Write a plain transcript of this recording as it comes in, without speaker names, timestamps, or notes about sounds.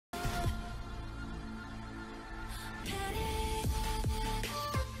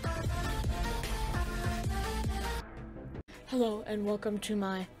Hello and welcome to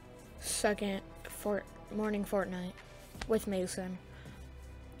my second morning Fortnite with Mason.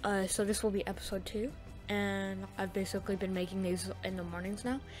 So this will be episode 2, and I've basically been making these in the mornings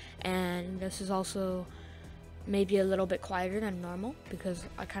now, and this is also maybe a little bit quieter than normal because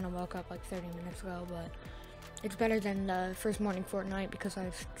I kind of woke up like 30 minutes ago, but it's better than the first morning Fortnite because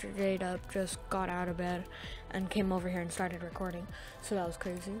I straight up just got out of bed and came over here and started recording, so that was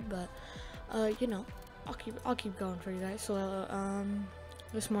crazy, but you know, I'll keep going for you guys. So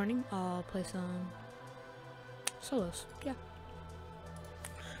this morning I'll play some solos. Yeah.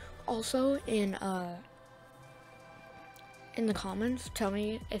 Also in the comments, tell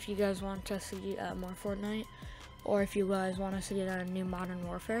me if you guys want to see more Fortnite, or if you guys want to see a new Modern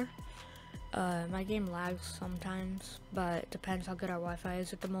Warfare. My game lags sometimes, but it depends how good our Wi-Fi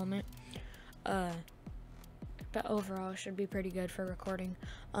is at the moment. But overall, it should be pretty good for recording.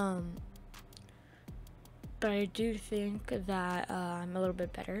 But I do think that I'm a little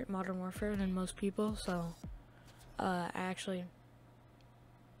bit better at Modern Warfare than most people, so I actually,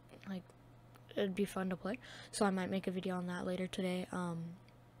 like, it'd be fun to play. So I might make a video on that later today. And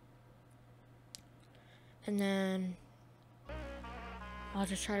then I'll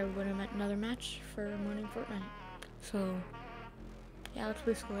just try to win another match for morning Fortnite. So yeah, that's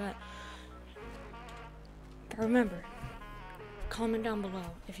basically that. But remember, comment down below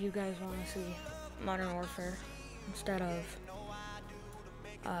if you guys want to see Modern Warfare instead of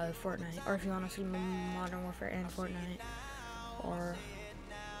Fortnite, or if you want to see Modern Warfare and Fortnite, or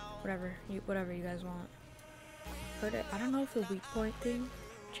whatever you guys want. But I don't know if the weak point thing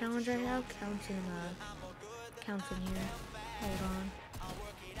challenge I have counts in here. Hold on,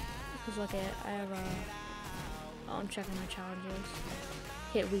 because look at I have oh, I'm checking my challenges.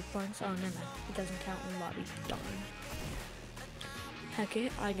 Hit weak points. Oh, never mind. It doesn't count in lobby. Darn. Heck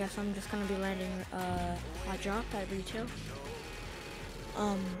it, I guess I'm just gonna be landing hot drop at retail.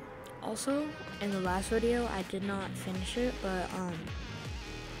 Also, in the last video, I did not finish it, but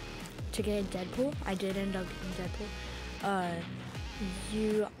to get Deadpool, I did end up getting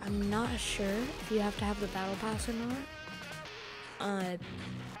Deadpool. I'm not sure if you have to have the battle pass or not.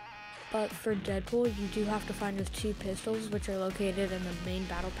 But for Deadpool, you do have to find those 2 pistols, which are located in the main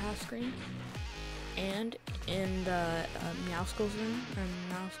battle pass screen, and in the Meowscles room, or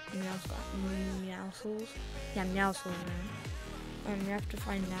Meowscles room. You have to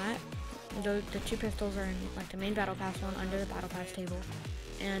find that. The 2 pistols are in like the main battle pass one under the battle pass table,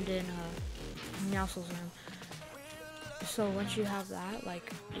 and in Meowscles room. So once you have that,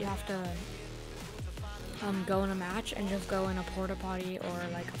 like, you have to go in a match and just go in a porta potty or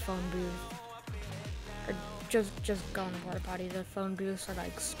like a phone booth, or just go in a porta potty. The phone booths are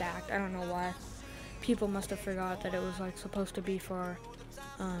like stacked. I don't know why. People must have forgot that it was like supposed to be for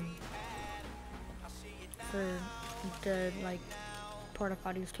the like porta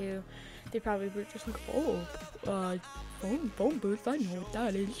potties too. They probably were just like, oh, phone booth. I know what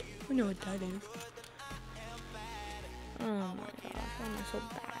that is. I know what that is. Oh my gosh, why am I so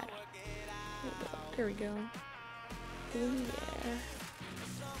bad? There we go. Oh yeah.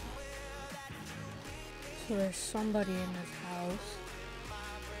 So there's somebody in this house.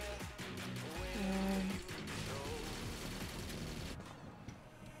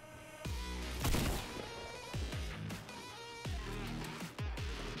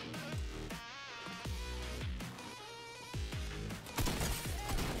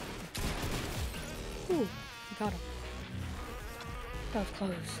 Ooh, I got him. That was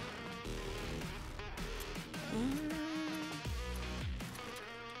close.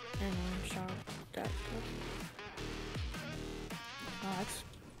 And I'm shot that stuff. Oh, that's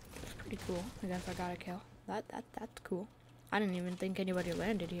pretty cool. I guess I got a kill. That's cool. I didn't even think anybody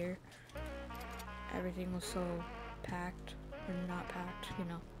landed here. Everything was so packed, or not packed, you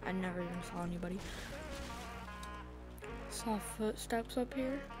know. I never even saw anybody. Saw footsteps up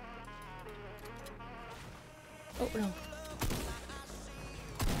here. Oh no.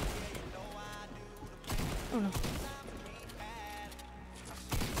 Oh no.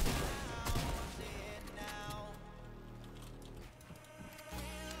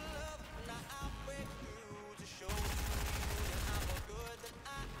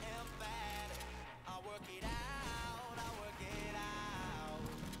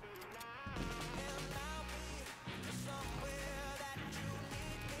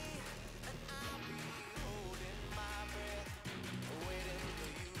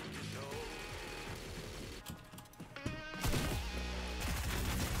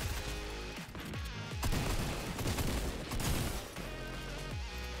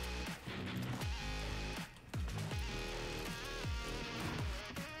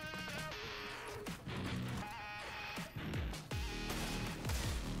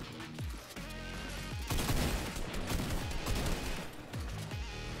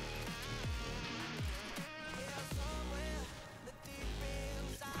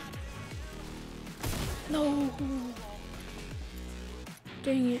 No!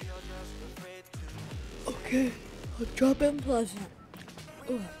 Dang it. Okay, I'll drop in Pleasant.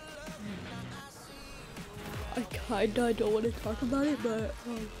 Ugh. I kinda don't want to talk about it, but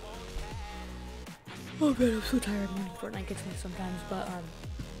oh man, I'm so tired. Fortnite gets me sometimes, but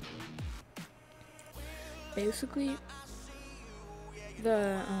basically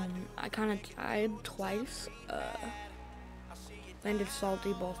I died twice. Landed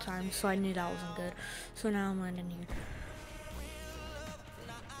salty both times, so I knew that wasn't good. So now I'm landing here.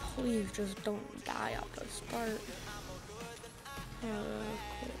 Please just don't die off the start.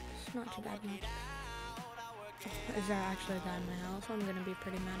 It's not too bad. Is there actually a guy in my house? I'm gonna be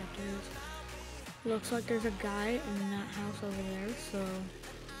pretty mad if there is. Looks like there's a guy in that house over there, so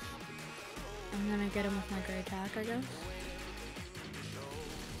I'm gonna get him with my gray tack, I guess.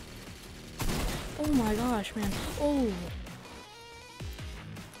 Oh my gosh, man. Oh!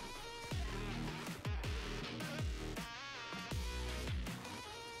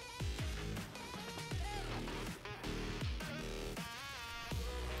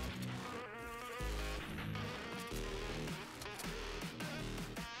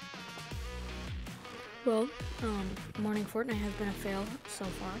 Well, morning Fortnite has been a fail so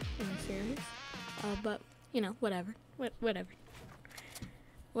far in the series. But, you know, whatever. Whatever,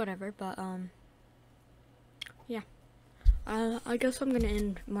 but, yeah. I guess I'm gonna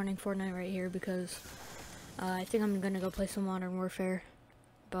end morning Fortnite right here because, I think I'm gonna go play some Modern Warfare.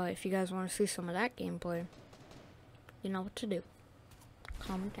 But if you guys want to see some of that gameplay, you know what to do.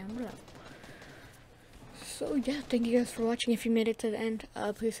 Comment down below. So yeah, thank you guys for watching. If you made it to the end,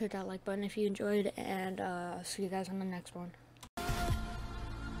 please hit that like button if you enjoyed, and see you guys on the next one.